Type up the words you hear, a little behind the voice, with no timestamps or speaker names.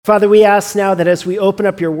Father, we ask now that as we open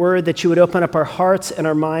up your word, that you would open up our hearts and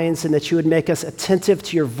our minds and that you would make us attentive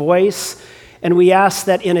to your voice. And we ask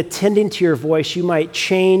that in attending to your voice, you might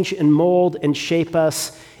change and mold and shape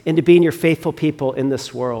us into being your faithful people in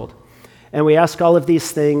this world. And we ask all of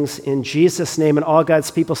these things in Jesus' name. And all God's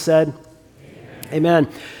people said, Amen.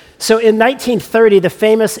 So in 1930, the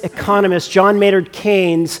famous economist John Maynard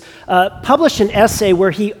Keynes published an essay where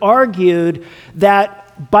he argued that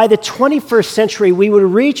by the 21st century, we would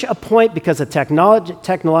reach a point, because of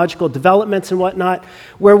technological developments and whatnot,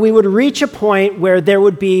 where we would reach a point where there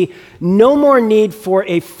would be no more need for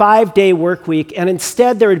a 5-day work week, and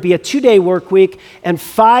instead there would be a 2-day work week and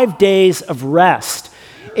 5 days of rest.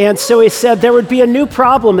 And so he said there would be a new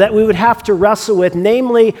problem that we would have to wrestle with,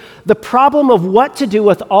 namely the problem of what to do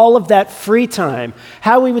with all of that free time,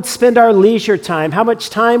 how we would spend our leisure time, how much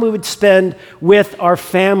time we would spend with our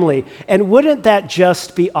family. And wouldn't that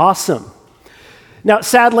just be awesome? Now,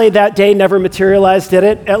 sadly, that day never materialized, did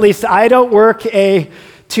it? At least I don't work a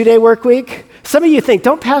 2-day work week. Some of you think,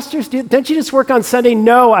 don't pastors do? Don't you just work on Sunday?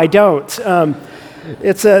 No, I don't.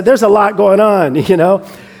 There's a lot going on, you know.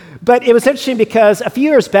 But it was interesting because a few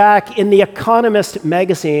years back in The Economist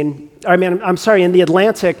magazine, in The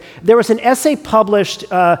Atlantic, there was an essay published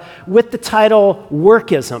with the title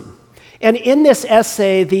Workism. And in this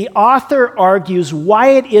essay, the author argues why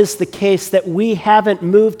it is the case that we haven't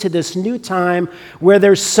moved to this new time where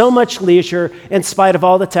there's so much leisure in spite of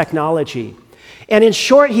all the technology. And in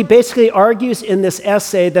short, he basically argues in this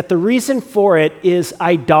essay that the reason for it is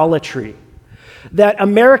idolatry, that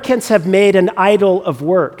Americans have made an idol of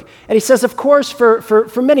work. And he says, of course, for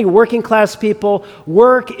many working class people,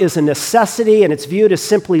 work is a necessity and it's viewed as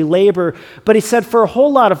simply labor. But he said for a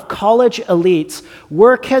whole lot of college elites,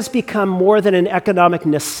 work has become more than an economic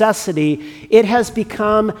necessity. It has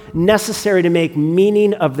become necessary to make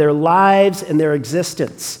meaning of their lives and their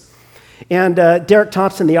existence. And Derek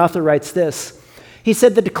Thompson, the author, writes this. He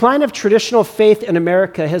said, the decline of traditional faith in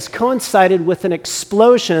America has coincided with an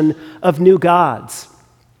explosion of new gods.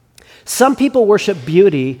 Some people worship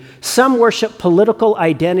beauty, some worship political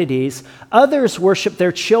identities, others worship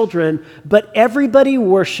their children, but everybody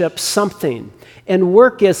worships something. And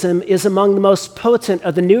workism is among the most potent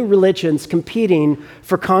of the new religions competing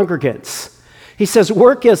for congregants. He says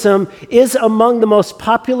workism is among the most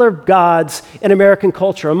popular gods in American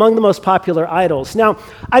culture, among the most popular idols. Now,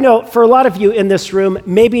 I know for a lot of you in this room,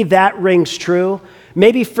 maybe that rings true.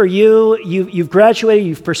 Maybe for you, you've graduated,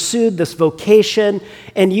 you've pursued this vocation,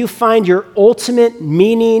 and you find your ultimate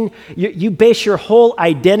meaning, you base your whole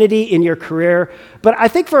identity in your career. But I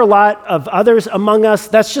think for a lot of others among us,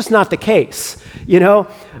 that's just not the case, you know?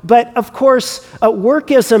 But of course,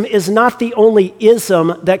 workism is not the only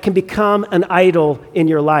ism that can become an idol in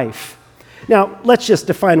your life. Now, let's just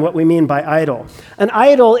define what we mean by idol. An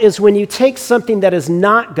idol is when you take something that is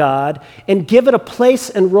not God and give it a place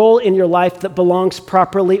and role in your life that belongs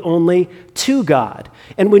properly only to God.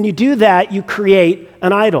 And when you do that, you create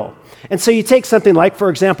an idol. And so you take something like, for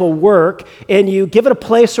example, work, and you give it a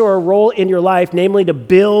place or a role in your life, namely to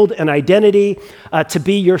build an identity, to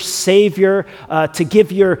be your savior, to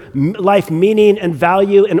give your life meaning and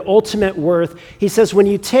value and ultimate worth. He says when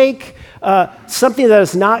you take something that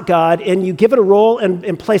is not God and you give it a role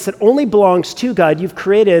and place that only belongs to God, you've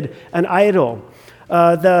created an idol.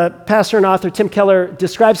 The pastor and author Tim Keller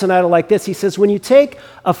describes an idol like this. He says, when you take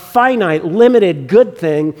a finite, limited, good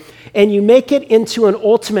thing and you make it into an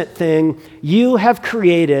ultimate thing, you have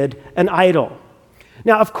created an idol.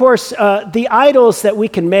 Now, of course, the idols that we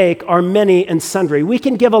can make are many and sundry. We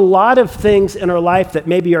can give a lot of things in our life that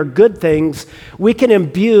maybe are good things, we can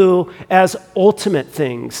imbue as ultimate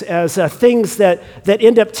things, as things that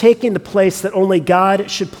end up taking the place that only God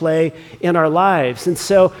should play in our lives. And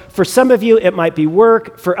so for some of you, it might be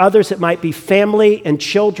work. For others, it might be family and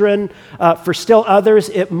children. For still others,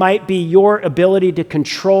 it might be your ability to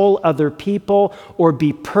control other people or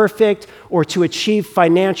be perfect or to achieve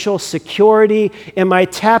financial security. Am I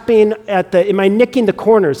nicking the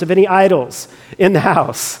corners of any idols in the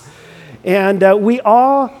house? And we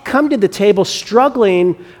all come to the table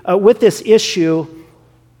struggling with this issue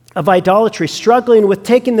of idolatry, struggling with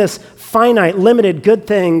taking this finite, limited good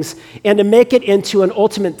things and to make it into an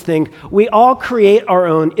ultimate thing. We all create our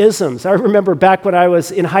own isms. I remember back when I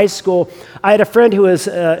was in high school, I had a friend who was,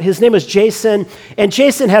 his name was Jason, and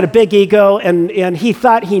Jason had a big ego, and he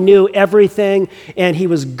thought he knew everything, and he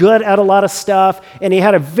was good at a lot of stuff, and he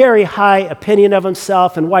had a very high opinion of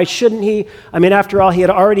himself, and why shouldn't he? I mean, after all, he had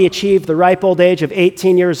already achieved the ripe old age of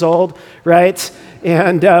 18 years old, right?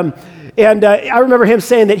 And I remember him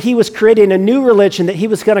saying that he was creating a new religion that he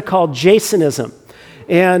was going to call Jasonism.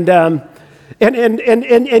 And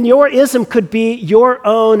And your ism could be your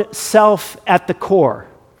own self at the core.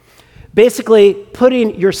 Basically,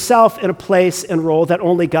 putting yourself in a place and role that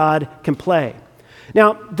only God can play.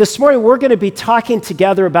 Now, this morning we're going to be talking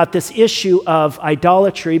together about this issue of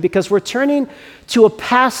idolatry because we're turning to a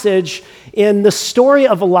passage in the story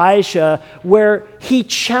of Elijah where he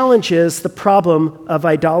challenges the problem of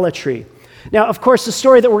idolatry. Now, of course, the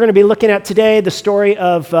story that we're going to be looking at today, the story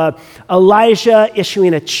of Elijah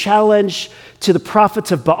issuing a challenge to the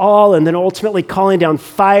prophets of Baal and then ultimately calling down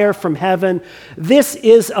fire from heaven. This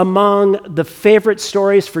is among the favorite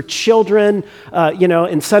stories for children,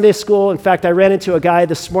 in Sunday school. In fact, I ran into a guy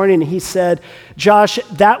this morning and he said, "Josh,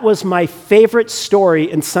 that was my favorite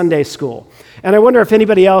story in Sunday school." And I wonder if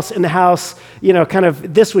anybody else in the house,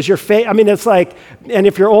 this was your favorite. I mean, it's like, and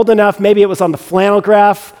if you're old enough, maybe it was on the flannel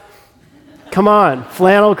graph. Come on,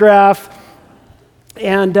 flannel graph.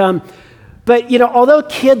 But although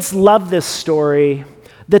kids love this story,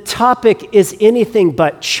 the topic is anything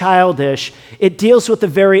but childish. It deals with a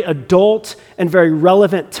very adult and very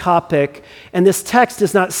relevant topic. And this text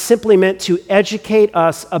is not simply meant to educate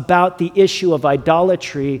us about the issue of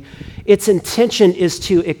idolatry. Its intention is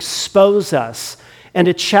to expose us and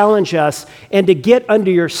to challenge us and to get under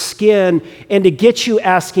your skin and to get you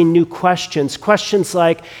asking new questions. Questions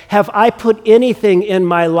like, have I put anything in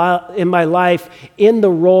my life in the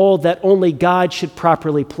role that only God should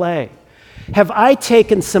properly play? Have I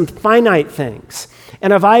taken some finite things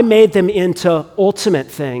and have I made them into ultimate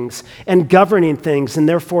things and governing things and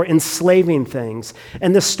therefore enslaving things?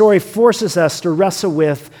 And this story forces us to wrestle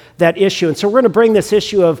with that issue. And so we're going to bring this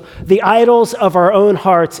issue of the idols of our own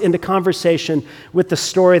hearts into conversation with the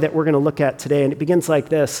story that we're going to look at today. And it begins like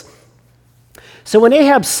this. So when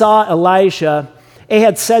Ahab saw Elijah,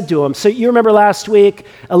 Ahab said to him, so you remember last week,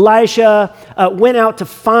 Elijah went out to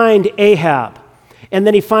find Ahab. And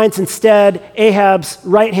then he finds instead Ahab's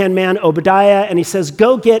right-hand man, Obadiah, and he says,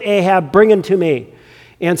 "Go get Ahab, bring him to me."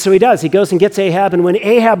 And so he does. He goes and gets Ahab, and when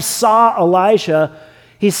Ahab saw Elijah,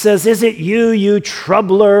 he says, "Is it you, you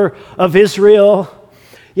troubler of Israel?"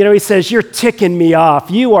 He says, "You're ticking me off.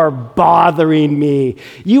 You are bothering me.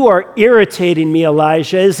 You are irritating me,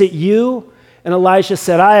 Elijah. Is it you?" And Elijah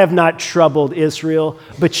said, "I have not troubled Israel,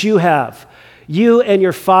 but you have. You and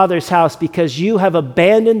your father's house, because you have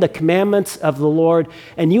abandoned the commandments of the Lord,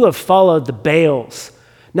 and you have followed the Baals.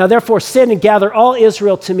 Now therefore send and gather all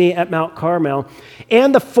Israel to me at Mount Carmel,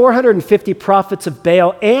 and the 450 prophets of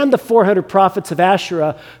Baal, and the 400 prophets of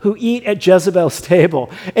Asherah who eat at Jezebel's table."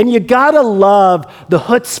 And you gotta love the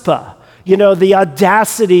chutzpah, the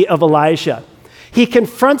audacity of Elijah. He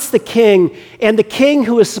confronts the king, and the king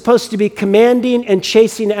who is supposed to be commanding and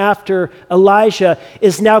chasing after Elijah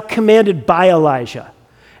is now commanded by Elijah.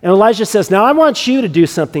 And Elijah says, "Now I want you to do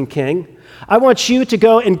something, king. I want you to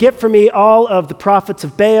go and get for me all of the prophets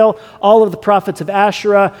of Baal, all of the prophets of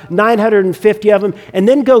Asherah, 950 of them, and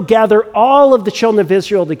then go gather all of the children of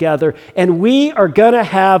Israel together, and we are going to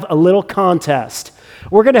have a little contest.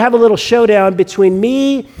 We're going to have a little showdown between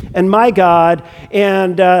me and my God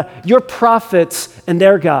and your prophets and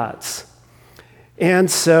their gods." And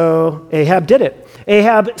so Ahab did it.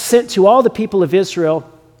 Ahab sent to all the people of Israel,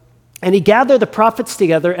 and he gathered the prophets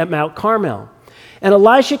together at Mount Carmel. And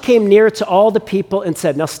Elijah came near to all the people and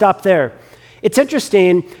said, now stop there. It's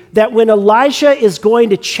interesting that when Elijah is going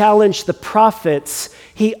to challenge the prophets,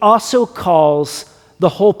 he also calls the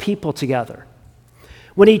whole people together.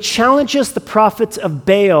 When he challenges the prophets of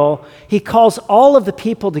Baal, he calls all of the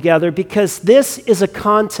people together because this is a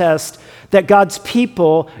contest that God's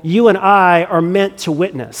people, you and I, are meant to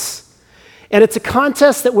witness. And it's a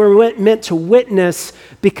contest that we're meant to witness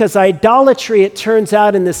because idolatry, it turns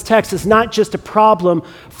out in this text, is not just a problem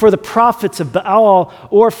for the prophets of Baal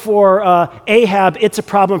or for Ahab, it's a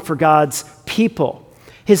problem for God's people.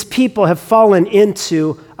 His people have fallen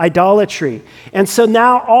into idolatry. And so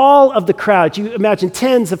now all of the crowd, you imagine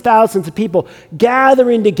tens of thousands of people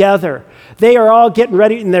gathering together. They are all getting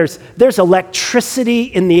ready, and there's electricity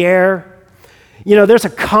in the air. You know, there's a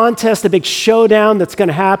contest, a big showdown that's going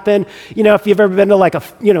to happen. You know, if you've ever been to like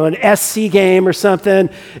an SC game or something,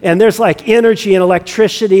 and there's like energy and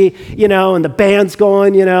electricity, you know, and the band's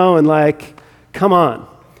going, you know, and like, come on.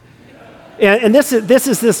 And this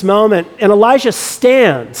is this moment, and Elijah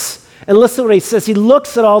stands, and listen to what he says. He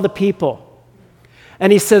looks at all the people,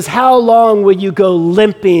 and he says, how long will you go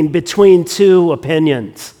limping between two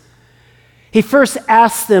opinions? He first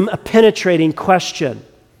asks them a penetrating question.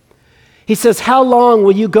 He says, how long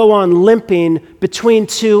will you go on limping between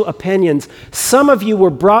two opinions? Some of you were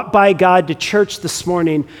brought by God to church this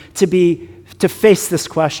morning to face this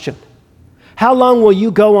question. How long will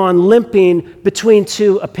you go on limping between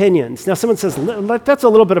two opinions? Now, someone says, that's a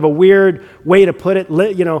little bit of a weird way to put it,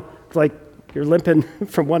 like you're limping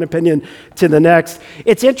from one opinion to the next.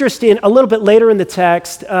 It's interesting, a little bit later in the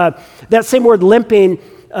text, that same word limping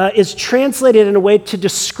is translated in a way to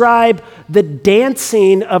describe the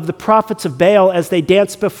dancing of the prophets of Baal as they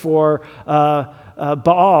dance before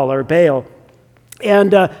Baal or Baal.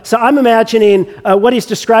 And so I'm imagining what he's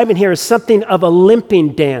describing here is something of a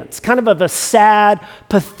limping dance, kind of a sad,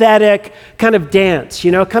 pathetic kind of dance,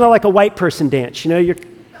 kind of like a white person dance. You're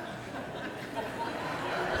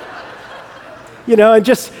and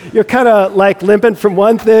just, you're kind of like limping from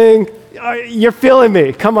one thing. You're feeling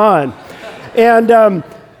me, come on. And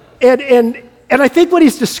I think what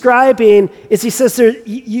he's describing is he says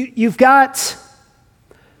you've got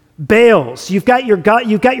Baals, you've got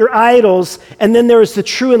your idols, and then there is the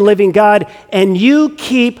true and living God, and you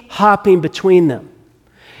keep hopping between them.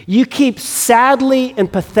 You keep sadly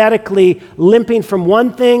and pathetically limping from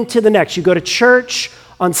one thing to the next. You go to church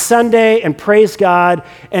on Sunday and praise God,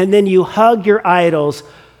 and then you hug your idols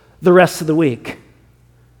the rest of the week.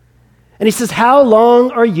 And he says, how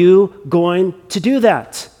long are you going to do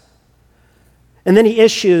that? And then he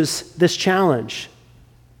issues this challenge.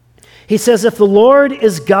 He says, if the Lord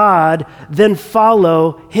is God, then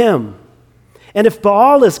follow him. And if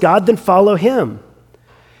Baal is God, then follow him.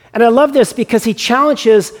 And I love this because he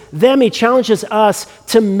challenges them, he challenges us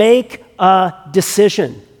to make a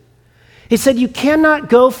decision. He said, you cannot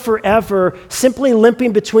go forever simply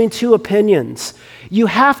limping between two opinions. You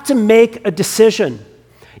have to make a decision.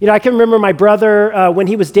 I can remember my brother, when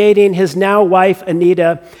he was dating his now wife,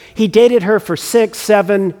 Anita, he dated her for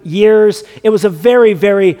 6-7 years. It was a very,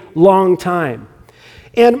 very long time.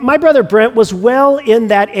 And my brother Brent was well in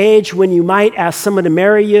that age when you might ask someone to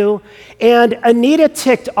marry you. And Anita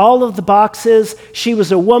ticked all of the boxes. She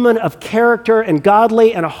was a woman of character and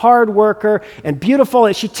godly and a hard worker and beautiful.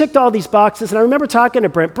 And she ticked all these boxes. And I remember talking to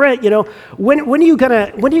Brent, when are you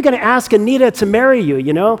gonna ask Anita to marry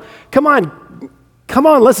you? Come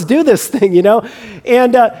on, let's do this thing,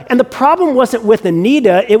 And the problem wasn't with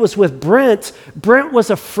Anita, it was with Brent. Brent was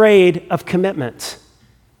afraid of commitment.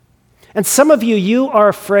 And some of you are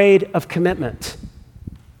afraid of commitment.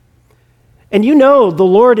 And the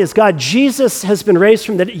Lord is God. Jesus has been raised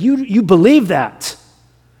from the dead. You believe that.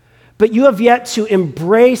 But you have yet to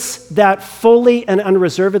embrace that fully and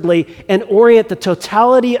unreservedly and orient the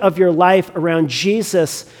totality of your life around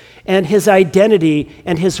Jesus and his identity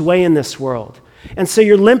and his way in this world. And so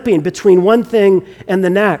you're limping between one thing and the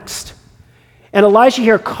next. And Elijah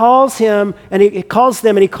here calls him, and he calls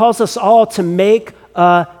them, and he calls us all to make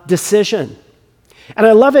a decision. And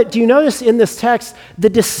I love it. Do you notice in this text, the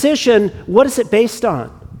decision, what is it based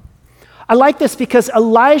on? I like this because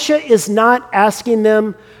Elijah is not asking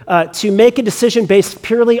them to make a decision based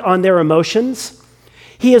purely on their emotions.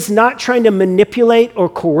 He is not trying to manipulate or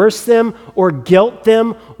coerce them or guilt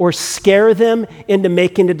them or scare them into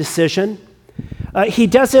making a decision. He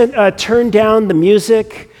doesn't turn down the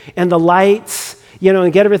music and the lights,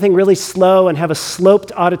 and get everything really slow and have a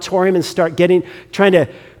sloped auditorium and start trying to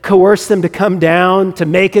coerce them to come down, to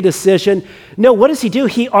make a decision. No, what does he do?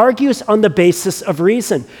 He argues on the basis of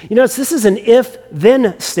reason. This is an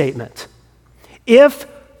if-then statement. If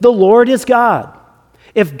the Lord is God,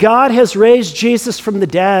 if God has raised Jesus from the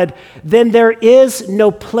dead, then there is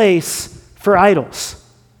no place for idols.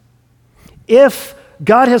 If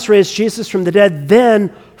God has raised Jesus from the dead,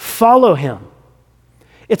 then follow him.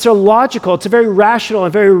 It's a very rational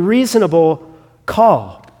and very reasonable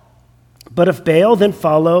call. But if Baal, then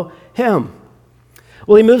follow him.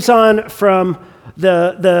 Well, he moves on from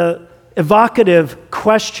the evocative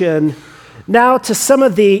question now to some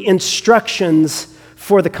of the instructions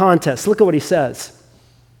for the contest. Look at what he says.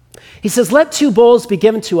 He says, let 2 bowls be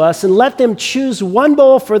given to us, and let them choose 1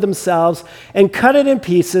 bowl for themselves, and cut it in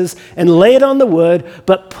pieces, and lay it on the wood,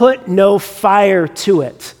 but put no fire to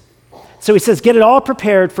it. So he says, get it all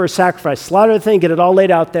prepared for a sacrifice. Slaughter the thing, get it all laid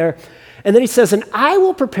out there. And then he says, and I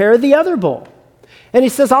will prepare the other bowl. And he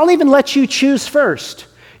says, I'll even let you choose first.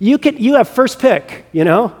 You have first pick,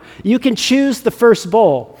 You can choose the first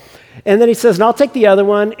bowl. And then he says, and I'll take the other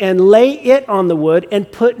one and lay it on the wood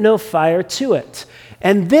and put no fire to it.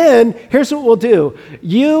 And then, here's what we'll do.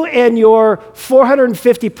 You and your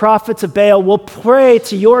 450 prophets of Baal will pray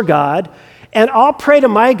to your God, and I'll pray to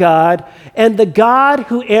my God, and the God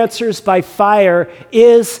who answers by fire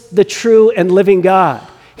is the true and living God.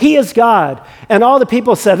 He is God. And all the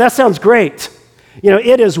people said, that sounds great.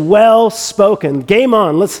 It is well spoken. Game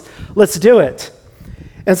on, let's do it.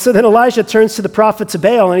 And so then Elijah turns to the prophets of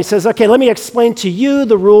Baal, and he says, okay, let me explain to you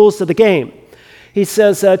the rules of the game. He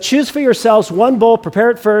says, choose for yourselves one bull,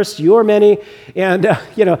 prepare it first, you or many, and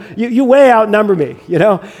you way outnumber me,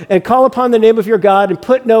 and call upon the name of your God and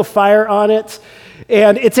put no fire on it.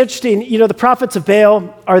 And it's interesting, the prophets of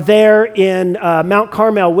Baal are there in Mount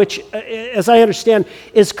Carmel, which, as I understand,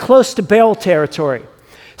 is close to Baal territory.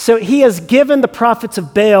 So he has given the prophets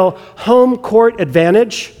of Baal home court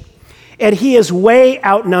advantage, and he is way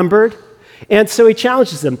outnumbered. And so he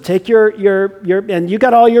challenges them, take your and you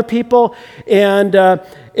got all your people, and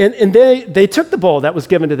they took the bowl that was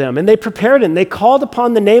given to them, and they prepared it, and they called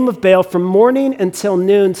upon the name of Baal from morning until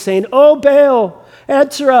noon, saying, "Oh, Baal,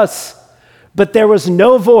 answer us." But there was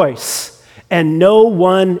no voice, and no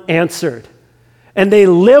one answered. And they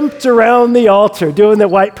limped around the altar, doing the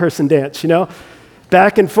white person dance,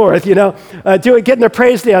 back and forth, getting their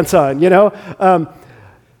praise dance on,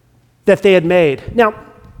 that they had made. Now,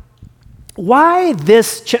 why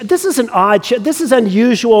this is an odd, this is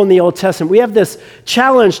unusual in the Old Testament. We have this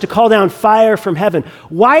challenge to call down fire from heaven.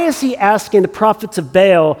 Why is he asking the prophets of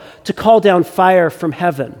Baal to call down fire from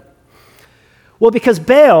heaven? Well, because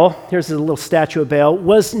Baal, here's a little statue of Baal,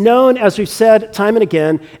 was known, as we've said time and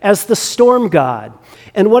again, as the storm god.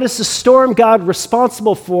 And what is the storm god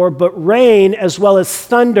responsible for but rain as well as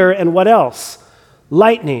thunder and what else?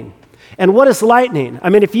 Lightning. And what is lightning? I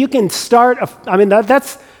mean, if you can start,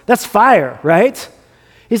 that's fire, right?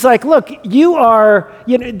 He's like, look, you are,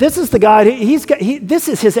 this is the God, this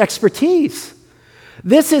is his expertise.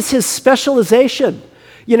 This is his specialization.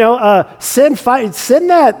 Send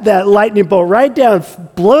that lightning bolt right down,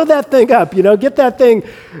 blow that thing up, get that thing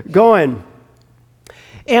going.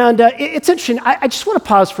 And it's interesting. I just want to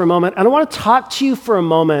pause for a moment, and I want to talk to you for a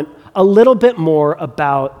moment a little bit more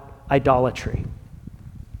about idolatry.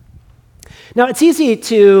 Now, it's easy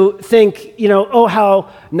to think,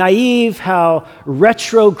 how naive, how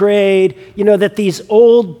retrograde, that these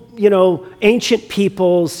old, ancient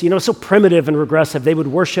peoples, so primitive and regressive, they would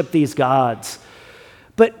worship these gods.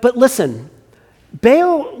 But listen,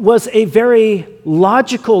 Baal was a very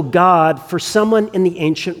logical god for someone in the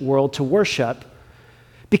ancient world to worship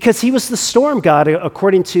because he was the storm god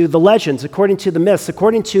according to the legends, according to the myths,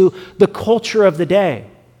 according to the culture of the day.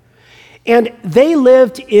 And they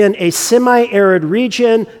lived in a semi-arid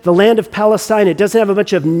region, the land of Palestine. It doesn't have a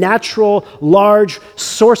bunch of natural, large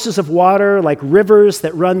sources of water like rivers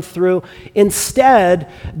that run through. Instead,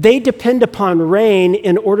 they depend upon rain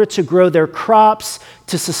in order to grow their crops,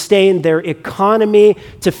 to sustain their economy,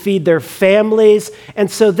 to feed their families.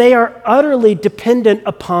 And so they are utterly dependent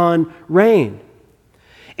upon rain.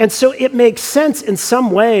 And so it makes sense in some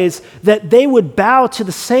ways that they would bow to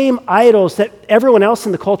the same idols that everyone else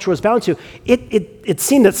in the culture was bowing to. It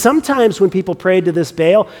seemed that sometimes when people prayed to this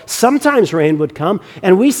Baal, sometimes rain would come,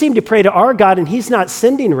 and we seem to pray to our God and he's not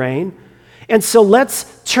sending rain. And so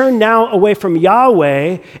let's turn now away from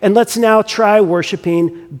Yahweh and let's now try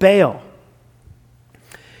worshiping Baal.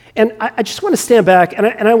 And I just want to stand back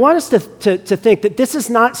and I want us to think that this is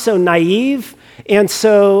not so naive and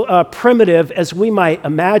so primitive as we might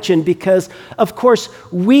imagine because, of course,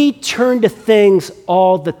 we turn to things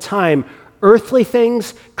all the time, earthly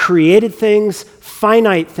things, created things,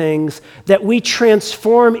 finite things that we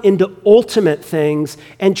transform into ultimate things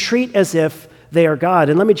and treat as if they are God.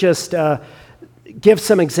 And let me just give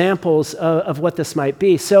some examples of what this might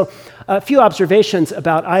be. So a few observations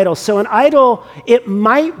about idols. So an idol, it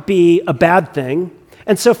might be a bad thing.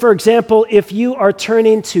 And so, for example, if you are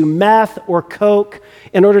turning to meth or coke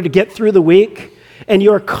in order to get through the week, and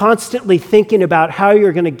you're constantly thinking about how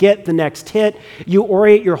you're going to get the next hit, you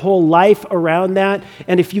orient your whole life around that.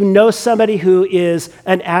 And if you know somebody who is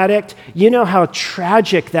an addict, you know how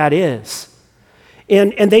tragic that is.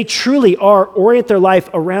 And they truly orient their life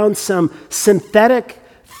around some synthetic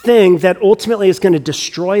thing that ultimately is going to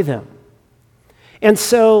destroy them. And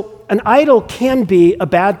so an idol can be a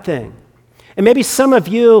bad thing. And maybe some of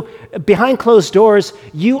you, behind closed doors,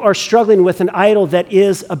 you are struggling with an idol that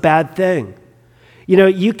is a bad thing.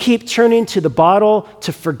 You keep turning to the bottle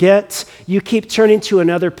to forget. You keep turning to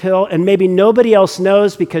another pill, and maybe nobody else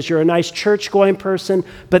knows because you're a nice church-going person,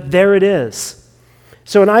 but there it is.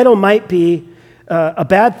 So an idol might be a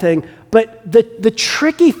bad thing, but the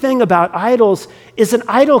tricky thing about idols is an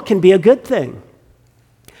idol can be a good thing.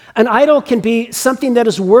 An idol can be something that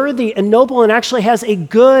is worthy and noble and actually has a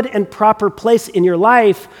good and proper place in your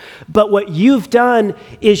life, but what you've done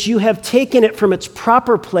is you have taken it from its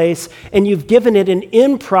proper place and you've given it an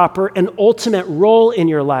improper and ultimate role in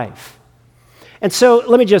your life. And so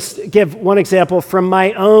let me just give one example from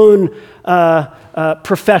my own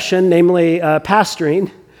profession, namely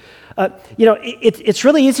pastoring. It's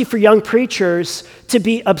really easy for young preachers to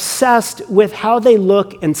be obsessed with how they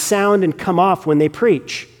look and sound and come off when they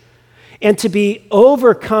preach, and to be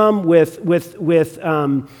overcome with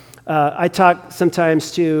I talk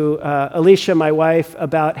sometimes to Alicia, my wife,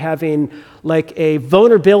 about having like a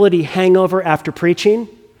vulnerability hangover after preaching.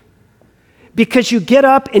 Because you get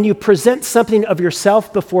up and you present something of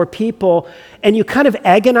yourself before people and you kind of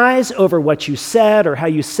agonize over what you said or how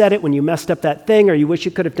you said it when you messed up that thing or you wish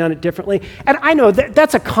you could have done it differently. And I know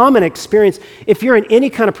that's a common experience. If you're in any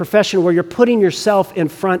kind of profession where you're putting yourself in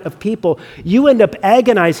front of people, you end up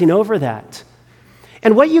agonizing over that.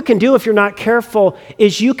 And what you can do if you're not careful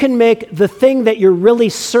is you can make the thing that you're really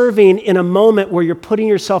serving in a moment where you're putting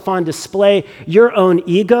yourself on display your own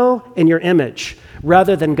ego and your image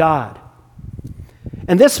rather than God.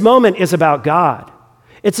 And this moment is about God.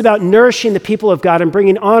 It's about nourishing the people of God and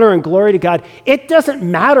bringing honor and glory to God. It doesn't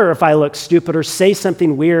matter if I look stupid or say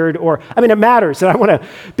something weird it matters. And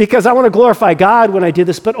because I want to glorify God when I do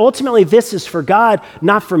this, but ultimately this is for God,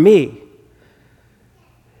 not for me.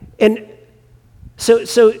 And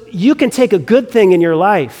so you can take a good thing in your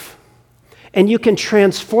life and you can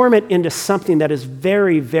transform it into something that is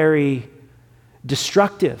very, very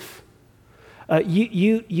destructive.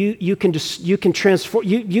 You can transform.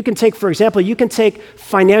 You can take, for example, you can take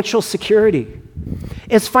financial security.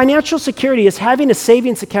 Is financial security, is having a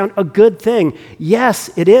savings account a good thing? Yes,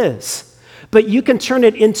 it is. But you can turn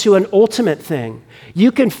it into an ultimate thing.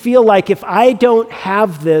 You can feel like if I don't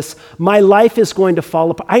have this, my life is going to fall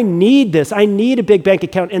apart. I need this. I need a big bank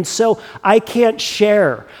account. And so I can't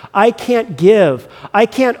share. I can't give. I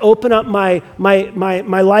can't open up my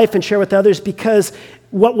life and share with others because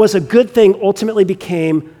what was a good thing ultimately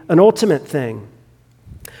became an ultimate thing.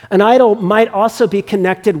 An idol might also be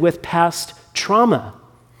connected with past trauma.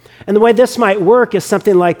 And the way this might work is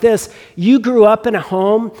something like this. You grew up in a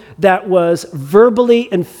home that was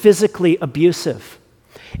verbally and physically abusive.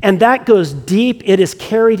 And that goes deep. It is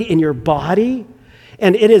carried in your body.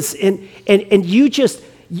 And it is, and you just,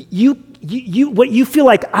 what you feel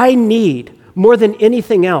like I need more than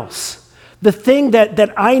anything else. The thing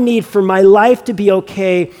that I need for my life to be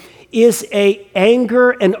okay is a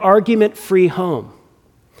anger and argument-free home.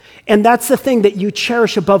 And that's the thing that you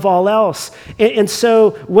cherish above all else. And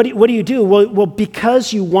so what do you do? Well,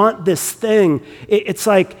 because you want this thing, it's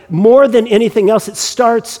like more than anything else, it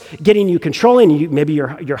starts getting you controlling. Maybe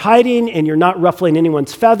you're hiding and you're not ruffling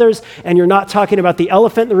anyone's feathers and you're not talking about the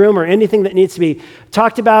elephant in the room or anything that needs to be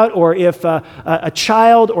talked about. Or if a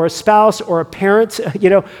child or a spouse or a parent,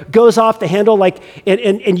 goes off the handle,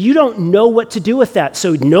 and you don't know what to do with that.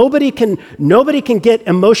 So nobody can get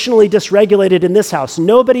emotionally dysregulated in this house.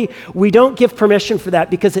 We don't give permission for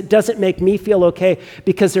that because it doesn't make me feel okay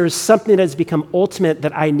because there is something that has become ultimate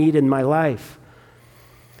that I need in my life.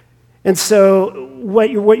 And so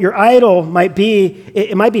what your idol might be,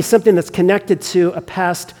 it might be something that's connected to a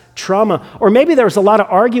past trauma. Or maybe there was a lot of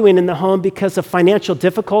arguing in the home because of financial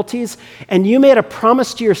difficulties, and you made a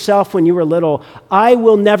promise to yourself when you were little, I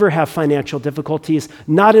will never have financial difficulties,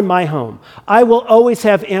 not in my home. I will always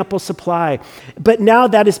have ample supply. But now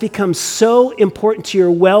that has become so important to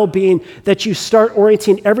your well-being that you start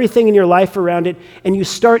orienting everything in your life around it, and you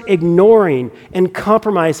start ignoring and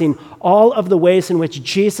compromising all of the ways in which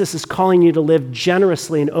Jesus is calling you to live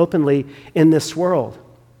generously and openly in this world.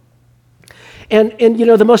 And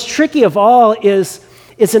the most tricky of all is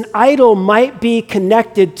an idol might be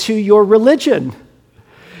connected to your religion,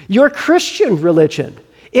 your Christian religion.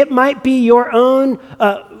 It might be your own,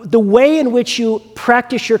 the way in which you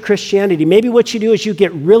practice your Christianity. Maybe what you do is you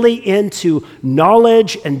get really into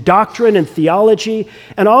knowledge and doctrine and theology,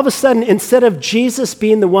 and all of a sudden, instead of Jesus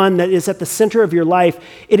being the one that is at the center of your life,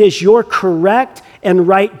 it is your correct and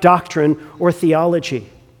right doctrine or theology.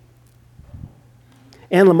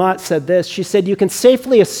 Anne Lamott said this. She said, you can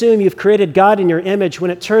safely assume you've created God in your image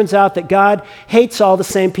when it turns out that God hates all the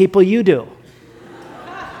same people you do.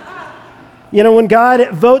 When God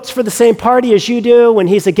votes for the same party as you do, when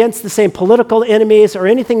he's against the same political enemies or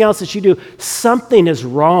anything else as you do, something is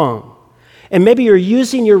wrong. And maybe you're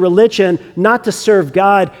using your religion not to serve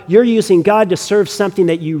God, you're using God to serve something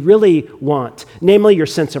that you really want, namely your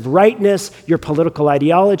sense of rightness, your political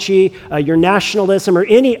ideology, your nationalism, or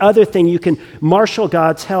any other thing you can marshal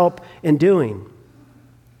God's help in doing.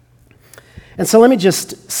 And so let me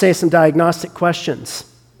just say some diagnostic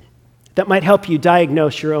questions that might help you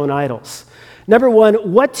diagnose your own idols. Number one,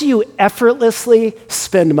 what do you effortlessly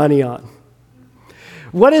spend money on?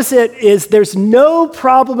 What is it is there's no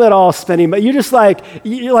problem at all spending, but you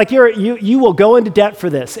will go into debt for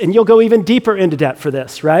this, and you'll go even deeper into debt for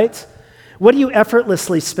this, right? What do you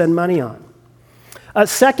effortlessly spend money on?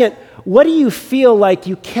 Second, what do you feel like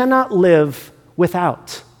you cannot live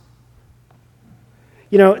without?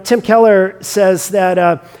 Tim Keller says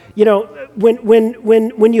that,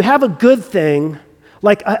 when you have a good thing,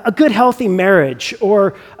 like a good healthy marriage,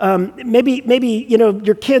 or maybe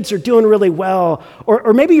your kids are doing really well,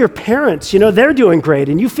 or maybe your parents, they're doing great,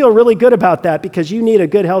 and you feel really good about that because you need a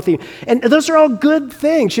good healthy, and those are all good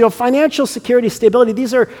things. Financial security, stability,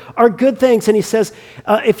 these are good things. And he says,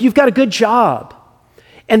 if you've got a good job,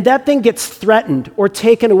 and that thing gets threatened or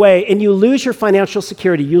taken away, and you lose your financial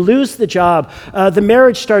security, you lose the job, the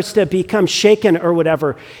marriage starts to become shaken or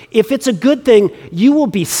whatever, if it's a good thing, you will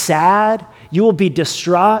be sad, you will be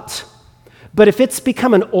distraught. But if it's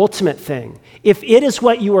become an ultimate thing, if it is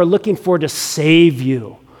what you are looking for to save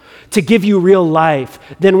you, to give you real life,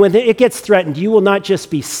 then when it gets threatened, you will not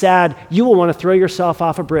just be sad, you will want to throw yourself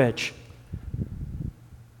off a bridge.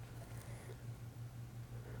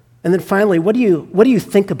 And then finally, what do you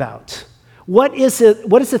think about? What is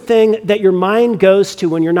the thing that your mind goes to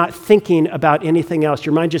when you're not thinking about anything else?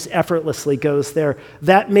 Your mind just effortlessly goes there.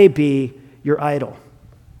 That may be your idol.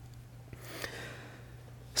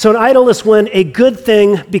 So an idol is when a good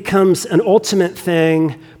thing becomes an ultimate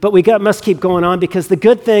thing, but we must keep going on, because the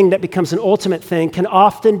good thing that becomes an ultimate thing can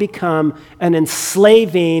often become an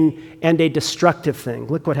enslaving and a destructive thing.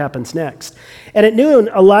 Look what happens next. And at noon,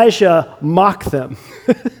 Elijah mocked them.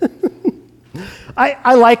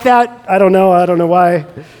 I like that. I don't know why.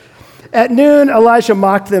 At noon, Elijah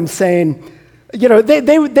mocked them, saying,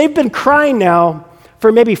 they've been crying now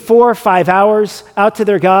for maybe 4 or 5 hours out to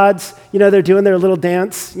their gods. They're doing their little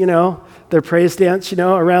dance, their praise dance,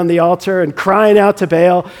 around the altar and crying out to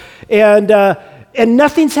Baal. And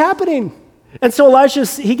nothing's happening. And so Elijah,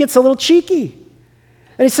 he gets a little cheeky.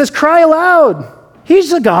 And he says, cry aloud.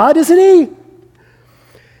 He's a god, isn't he?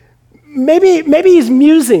 Maybe he's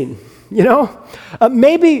musing,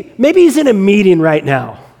 Maybe he's in a meeting right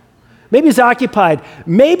now. Maybe he's occupied.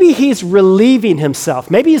 Maybe he's relieving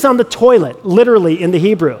himself. Maybe he's on the toilet, literally in the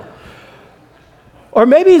Hebrew. Or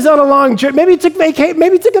maybe he's on a long journey. Maybe he took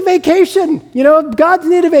a vacation. Gods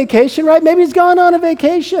need a vacation, right? Maybe he's gone on a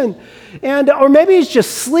vacation. Or maybe he's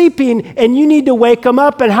just sleeping and you need to wake him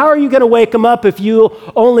up. And how are you going to wake him up if you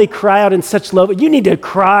only cry out in such low? You need to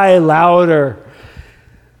cry louder.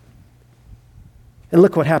 And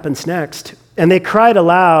look what happens next. And they cried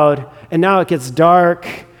aloud, and now it gets dark.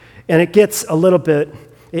 And it gets a little bit,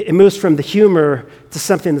 it moves from the humor to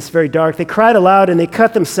something that's very dark. They cried aloud and they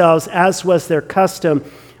cut themselves, as was their custom,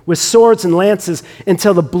 with swords and lances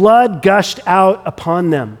until the blood gushed out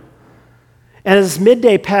upon them. And as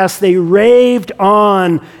midday passed, they raved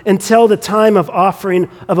on until the time of offering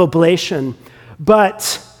of oblation.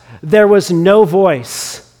 But there was no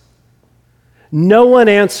voice. No one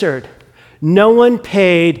answered. No one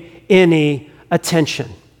paid any attention.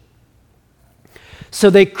 So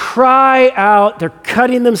they cry out, they're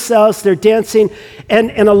cutting themselves, they're dancing, and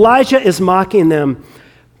Elijah is mocking them.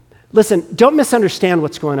 Listen, don't misunderstand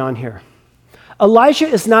what's going on here. Elijah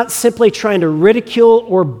is not simply trying to ridicule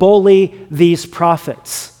or bully these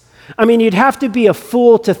prophets. I mean, you'd have to be a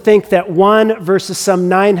fool to think that one versus some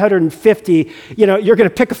 950, you're going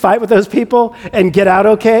to pick a fight with those people and get out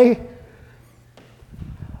okay.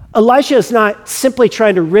 Elijah is not simply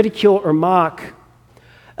trying to ridicule or mock.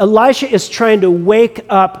 Elijah is trying to wake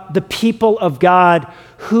up the people of God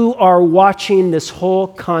who are watching this whole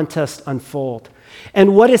contest unfold.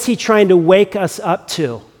 And what is he trying to wake us up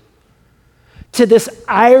to? To this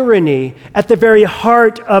irony at the very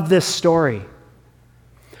heart of this story.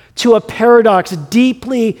 To a paradox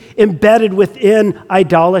deeply embedded within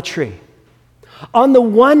idolatry. On the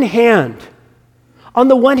one hand,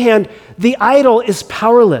 the idol is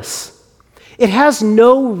powerless. It has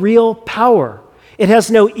no real power. It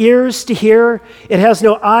has no ears to hear. It has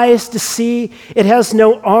no eyes to see. It has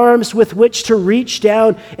no arms with which to reach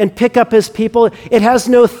down and pick up his people. It has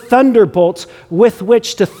no thunderbolts with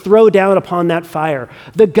which to throw down upon that fire.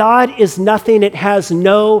 The God is nothing. It has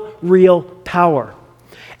no real power.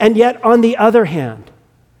 And yet, on the other hand,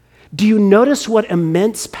 do you notice what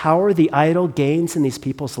immense power the idol gains in these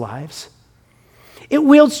people's lives? It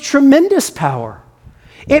wields tremendous power.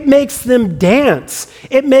 It makes them dance.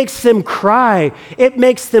 It makes them cry. It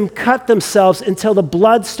makes them cut themselves until the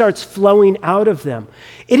blood starts flowing out of them.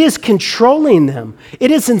 It is controlling them.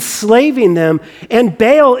 It is enslaving them, and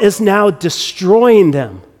Baal is now destroying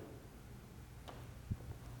them.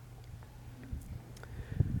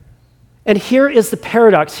 And here is the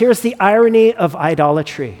paradox. Here's the irony of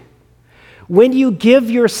idolatry. When you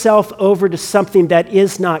give yourself over to something that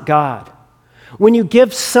is not God, when you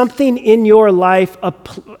give something in your life a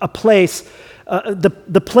place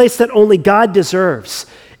the place that only God deserves.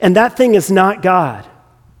 And that thing is not God.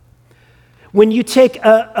 When you take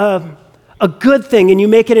a good thing and you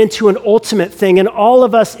make it into an ultimate thing, and all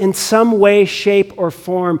of us in some way, shape, or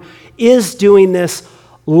form is doing this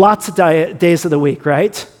lots of days of the week,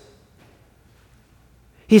 right?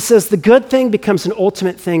 He says the good thing becomes an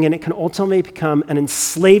ultimate thing, and it can ultimately become an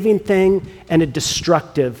enslaving thing and a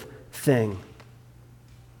destructive thing.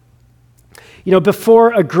 You know,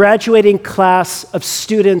 before a graduating class of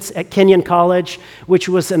students at Kenyon College, which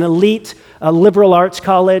was an elite liberal arts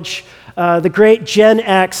college, the great Gen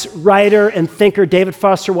X writer and thinker David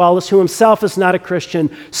Foster Wallace, who himself is not a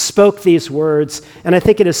Christian, spoke these words, and I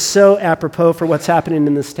think it is so apropos for what's happening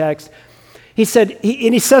in this text. He said,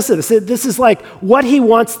 and he says this is like what he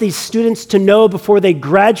wants these students to know before they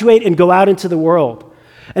graduate and go out into the world.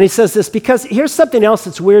 And he says this because here's something else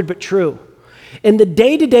that's weird but true. In the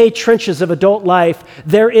day-to-day trenches of adult life,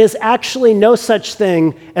 there is actually no such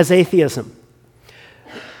thing as atheism.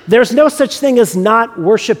 There's no such thing as not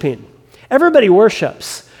worshiping. Everybody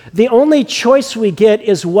worships. The only choice we get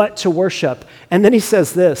is what to worship. And then he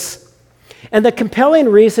says this, and the compelling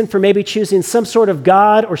reason for maybe choosing some sort of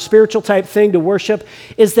God or spiritual type thing to worship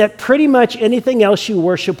is that pretty much anything else you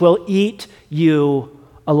worship will eat you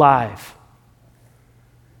alive.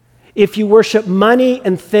 If you worship money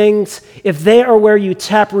and things, if they are where you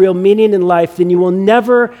tap real meaning in life, then you will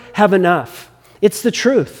never have enough. It's the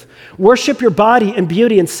truth. Worship your body and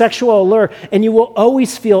beauty and sexual allure, and you will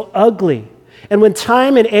always feel ugly. And when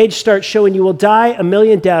time and age start showing, you will die a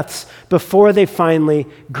million deaths before they finally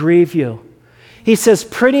grieve you. He says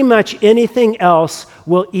pretty much anything else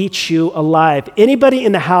will eat you alive. Anybody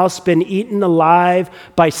in the house been eaten alive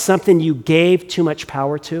by something you gave too much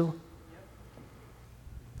power to?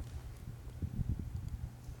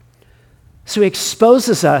 So he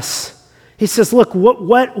exposes us. He says, look,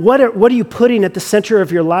 what are you putting at the center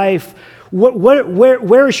of your life?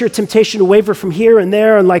 Where is your temptation to waver from here and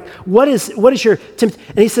there? And like, what is your temptation?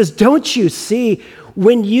 And he says, don't you see,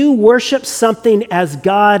 when you worship something as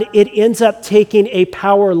God, it ends up taking a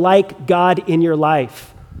power like God in your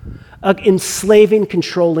life, an enslaving,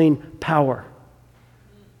 controlling power.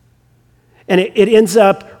 And it ends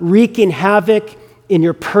up wreaking havoc in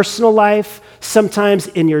your personal life, sometimes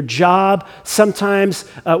in your job, sometimes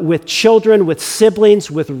with children, with siblings,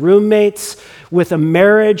 with roommates, with a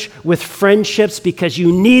marriage, with friendships, because you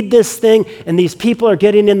need this thing and these people are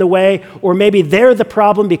getting in the way, or maybe they're the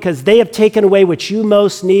problem because they have taken away what you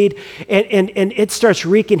most need, and it starts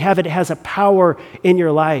wreaking havoc. It has a power in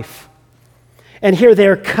your life. And here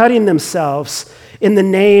they're cutting themselves in the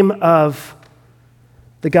name of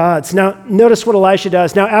the gods. Now, notice what Elijah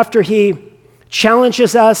does. Now, after he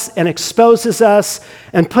challenges us and exposes us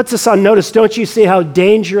and puts us on notice, don't you see how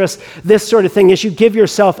dangerous this sort of thing is? You give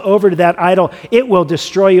yourself over to that idol, it will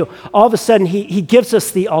destroy you. All of a sudden, he gives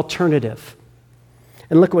us the alternative.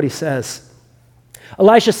 And look what he says.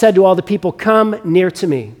 Elisha said to all the people, "Come near to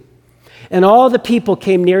me." And all the people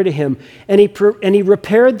came near to him, and he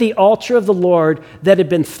repaired the altar of the Lord that had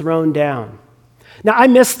been thrown down. Now, I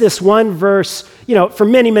missed this one verse, for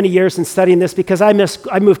many, many years in studying this because I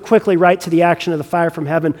moved quickly right to the action of the fire from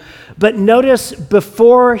heaven. But notice,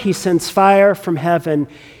 before he sends fire from heaven,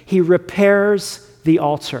 he repairs the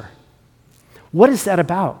altar. What is that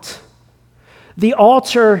about? The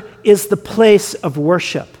altar is the place of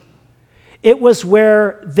worship. It was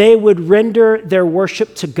where they would render their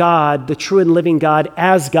worship to God, the true and living God,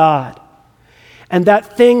 as God. And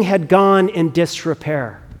that thing had gone in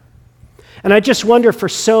disrepair. And I just wonder for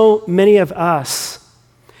so many of us,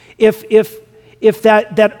 if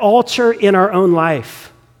that altar in our own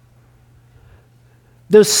life,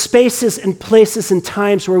 those spaces and places and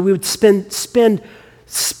times where we would spend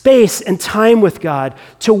space and time with God,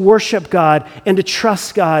 to worship God and to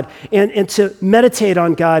trust God and to meditate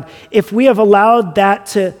on God, if we have allowed that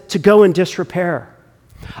to go in disrepair.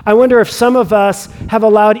 I wonder if some of us have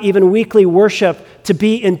allowed even weekly worship to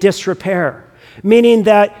be in disrepair. Meaning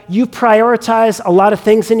that you prioritize a lot of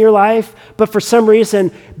things in your life, but for some reason,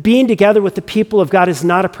 being together with the people of God is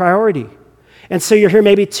not a priority. And so you're here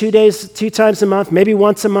maybe 2 times a month, maybe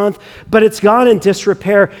once a month, but it's gone in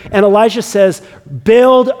disrepair. And Elijah says,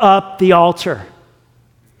 build up the altar.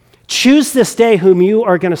 Choose this day whom you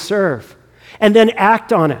are going to serve, and then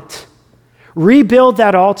act on it. Rebuild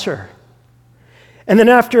that altar. And then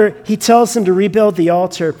after he tells them to rebuild the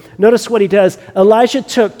altar, notice what he does. Elijah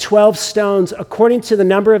took 12 stones according to the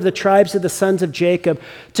number of the tribes of the sons of Jacob,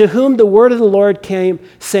 to whom the word of the Lord came,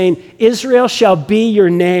 saying, Israel shall be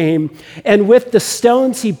your name. And with the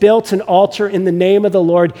stones he built an altar in the name of the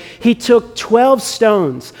Lord. He took 12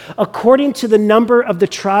 stones according to the number of the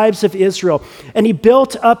tribes of Israel, and he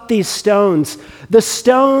built up these stones. The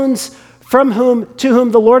stones to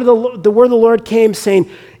whom the word of the Lord came, saying,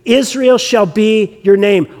 Israel shall be your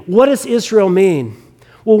name. What does Israel mean?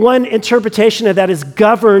 Well, one interpretation of that is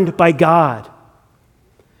governed by God.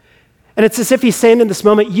 And it's as if he's saying in this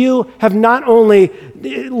moment, you have not only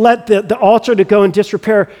let the altar to go in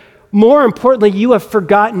disrepair, more importantly, you have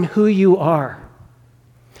forgotten who you are.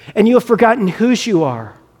 And you have forgotten whose you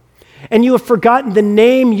are. And you have forgotten the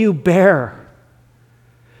name you bear.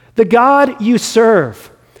 The God you serve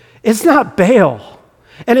is not Baal.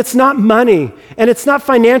 And it's not money, and it's not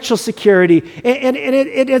financial security, and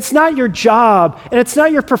it's not your job, and it's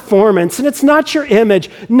not your performance, and it's not your image.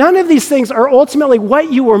 None of these things are ultimately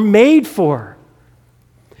what you were made for.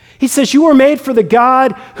 He says you were made for the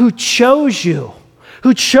God who chose you,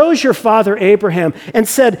 who chose your father Abraham, and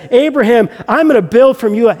said, Abraham, I'm going to build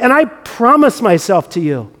from you, and I promise myself to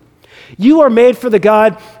you. You are made for the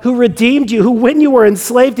God who redeemed you, who when you were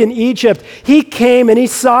enslaved in Egypt, he came and he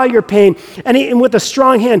saw your pain, and with a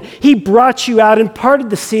strong hand, he brought you out and parted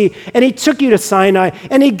the sea, and he took you to Sinai,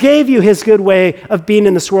 and he gave you his good way of being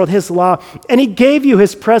in this world, his law, and he gave you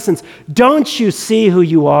his presence. Don't you see who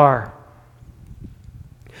you are?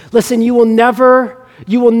 Listen, you will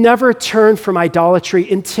never turn from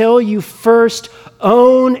idolatry until you first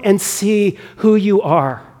own and see who you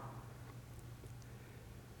are.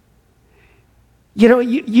 You know,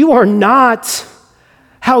 you are not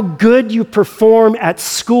how good you perform at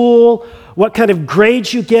school, what kind of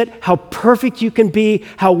grades you get, how perfect you can be,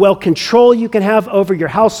 how well control you can have over your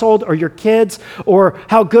household or your kids, or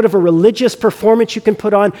how good of a religious performance you can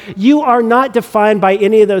put on. You are not defined by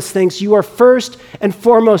any of those things. You are first and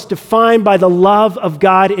foremost defined by the love of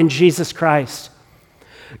God in Jesus Christ.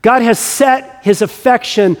 God has set his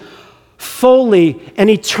affection fully and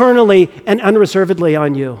eternally and unreservedly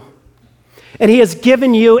on you. And he has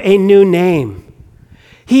given you a new name.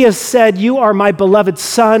 He has said, you are my beloved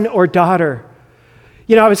son or daughter.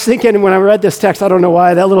 You know, I was thinking when I read this text, I don't know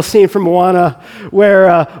why, that little scene from Moana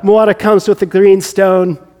where Moana comes with the green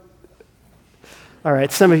stone. All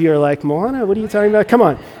right, some of you are like, Moana, what are you talking about? Come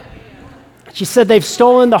on. She said, they've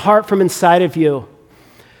stolen the heart from inside of you.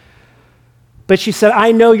 But she said,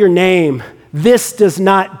 I know your name. This does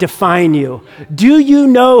not define you. Do you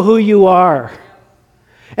know who you are?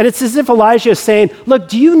 And it's as if Elijah is saying, look,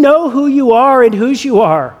 do you know who you are and whose you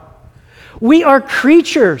are? We are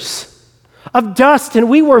creatures of dust, and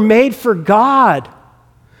we were made for God.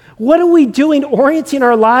 What are we doing orienting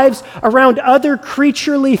our lives around other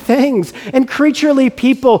creaturely things and creaturely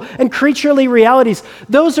people and creaturely realities?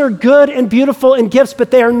 Those are good and beautiful and gifts,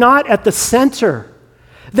 but they are not at the center.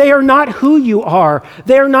 They are not who you are.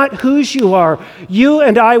 They are not whose you are. You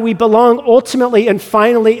and I, we belong ultimately and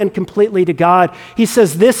finally and completely to God. He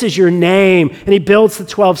says, this is your name. And he builds the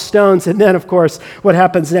 12 stones. And then, of course, what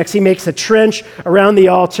happens next? He makes a trench around the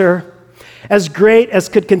altar, as great as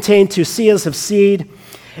could contain 2 seahs of seed.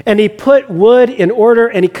 And he put wood in order,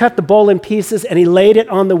 and he cut the bowl in pieces, and he laid it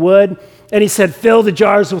on the wood. And he said, fill the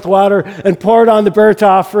jars with water and pour it on the burnt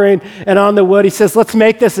offering and on the wood. He says, let's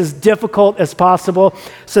make this as difficult as possible.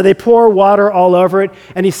 So they pour water all over it.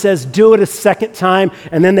 And he says, do it a second time.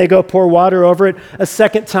 And then they go pour water over it a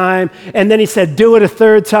second time. And then he said, do it a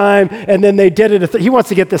third time. And then they did it. He wants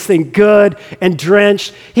to get this thing good and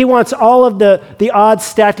drenched. He wants all of the odds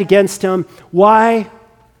stacked against him. Why?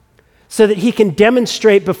 So that he can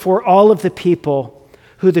demonstrate before all of the people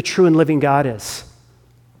who the true and living God is.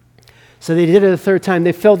 So they did it a third time.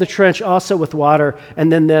 They filled the trench also with water,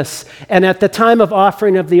 and then this. And at the time of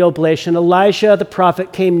offering of the oblation, Elijah the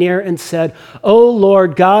prophet came near and said, O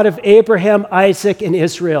Lord, God of Abraham, Isaac, and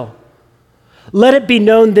Israel, let it be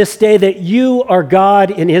known this day that you are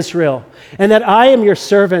God in Israel, and that I am your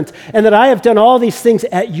servant, and that I have done all these things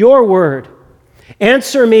at your word.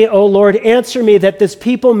 Answer me, O Lord, answer me, that this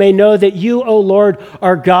people may know that you, O Lord,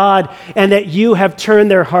 are God, and that you have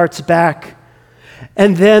turned their hearts back.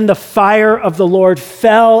 And then the fire of the Lord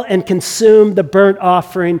fell and consumed the burnt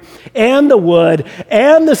offering and the wood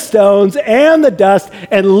and the stones and the dust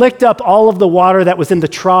and licked up all of the water that was in the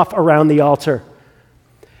trough around the altar.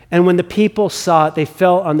 And when the people saw it, they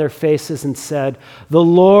fell on their faces and said, the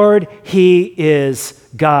Lord, he is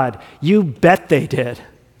God. You bet they did.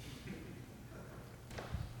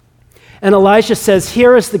 And Elijah says,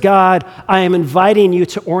 here is the God I am inviting you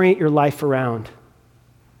to orient your life around.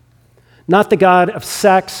 not the God of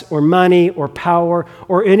sex or money or power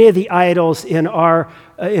or any of the idols in our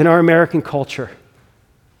American culture.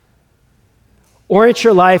 Orient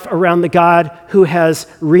your life around the God who has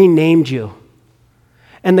renamed you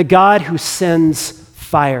and the God who sends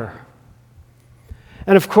fire.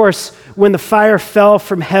 And of course, when the fire fell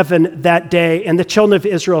from heaven that day and the children of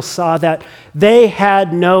Israel saw that, they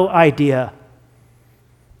had no idea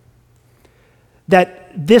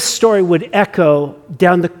that this story would echo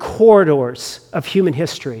down the corridors of human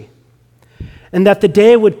history, and that the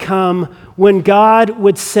day would come when God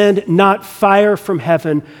would send not fire from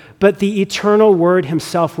heaven, but the eternal Word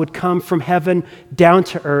himself would come from heaven down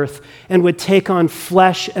to earth and would take on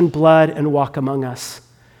flesh and blood and walk among us.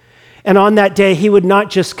 And on that day, he would not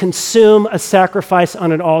just consume a sacrifice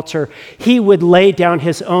on an altar, he would lay down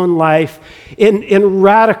his own life in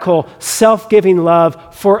radical, self-giving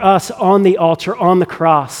love for us on the altar, on the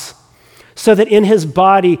cross, so that in his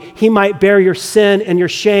body, he might bear your sin and your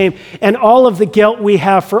shame and all of the guilt we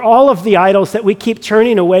have for all of the idols that we keep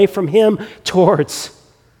turning away from him towards.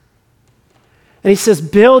 And he says,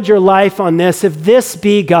 build your life on this. If this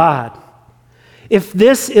be God, if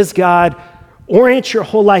this is God, orient your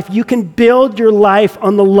whole life. You can build your life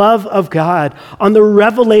on the love of God, on the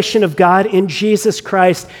revelation of God in Jesus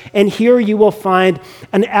Christ. And here you will find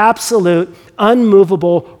an absolute,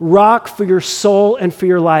 unmovable rock for your soul and for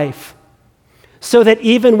your life. So that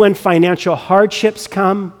even when financial hardships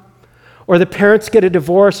come, or the parents get a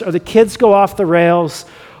divorce, or the kids go off the rails,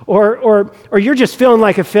 or you're just feeling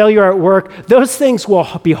like a failure at work, those things will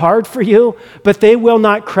be hard for you, but they will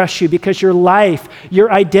not crush you because your life,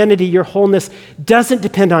 your identity, your wholeness doesn't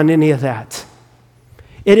depend on any of that.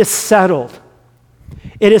 It is settled.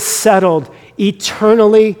 It is settled,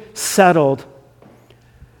 eternally settled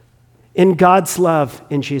in God's love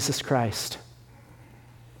in Jesus Christ.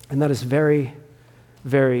 And that is very,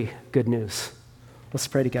 very good news. Let's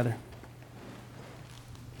pray together.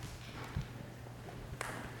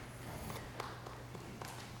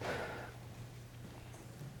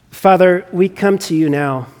 Father, we come to you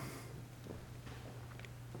now,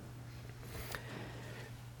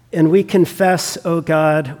 and we confess, O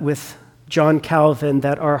God, with John Calvin,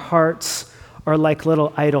 that our hearts are like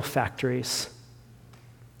little idol factories.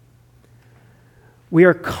 We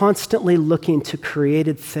are constantly looking to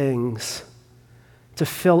created things to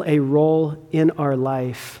fill a role in our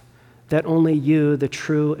life that only you, the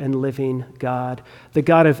true and living God, the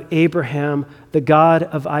God of Abraham, the God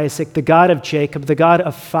of Isaac, the God of Jacob, the God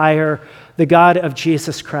of fire, the God of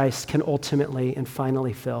Jesus Christ can ultimately and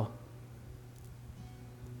finally fill.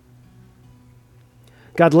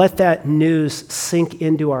 God, let that news sink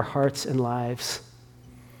into our hearts and lives,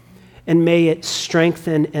 and may it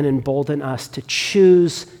strengthen and embolden us to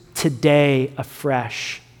choose today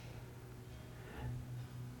afresh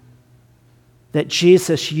that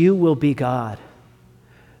Jesus, you will be God,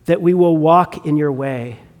 that we will walk in your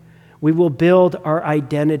way. We will build our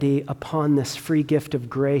identity upon this free gift of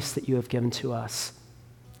grace that you have given to us.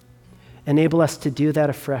 Enable us to do that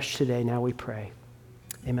afresh today, now we pray.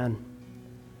 Amen.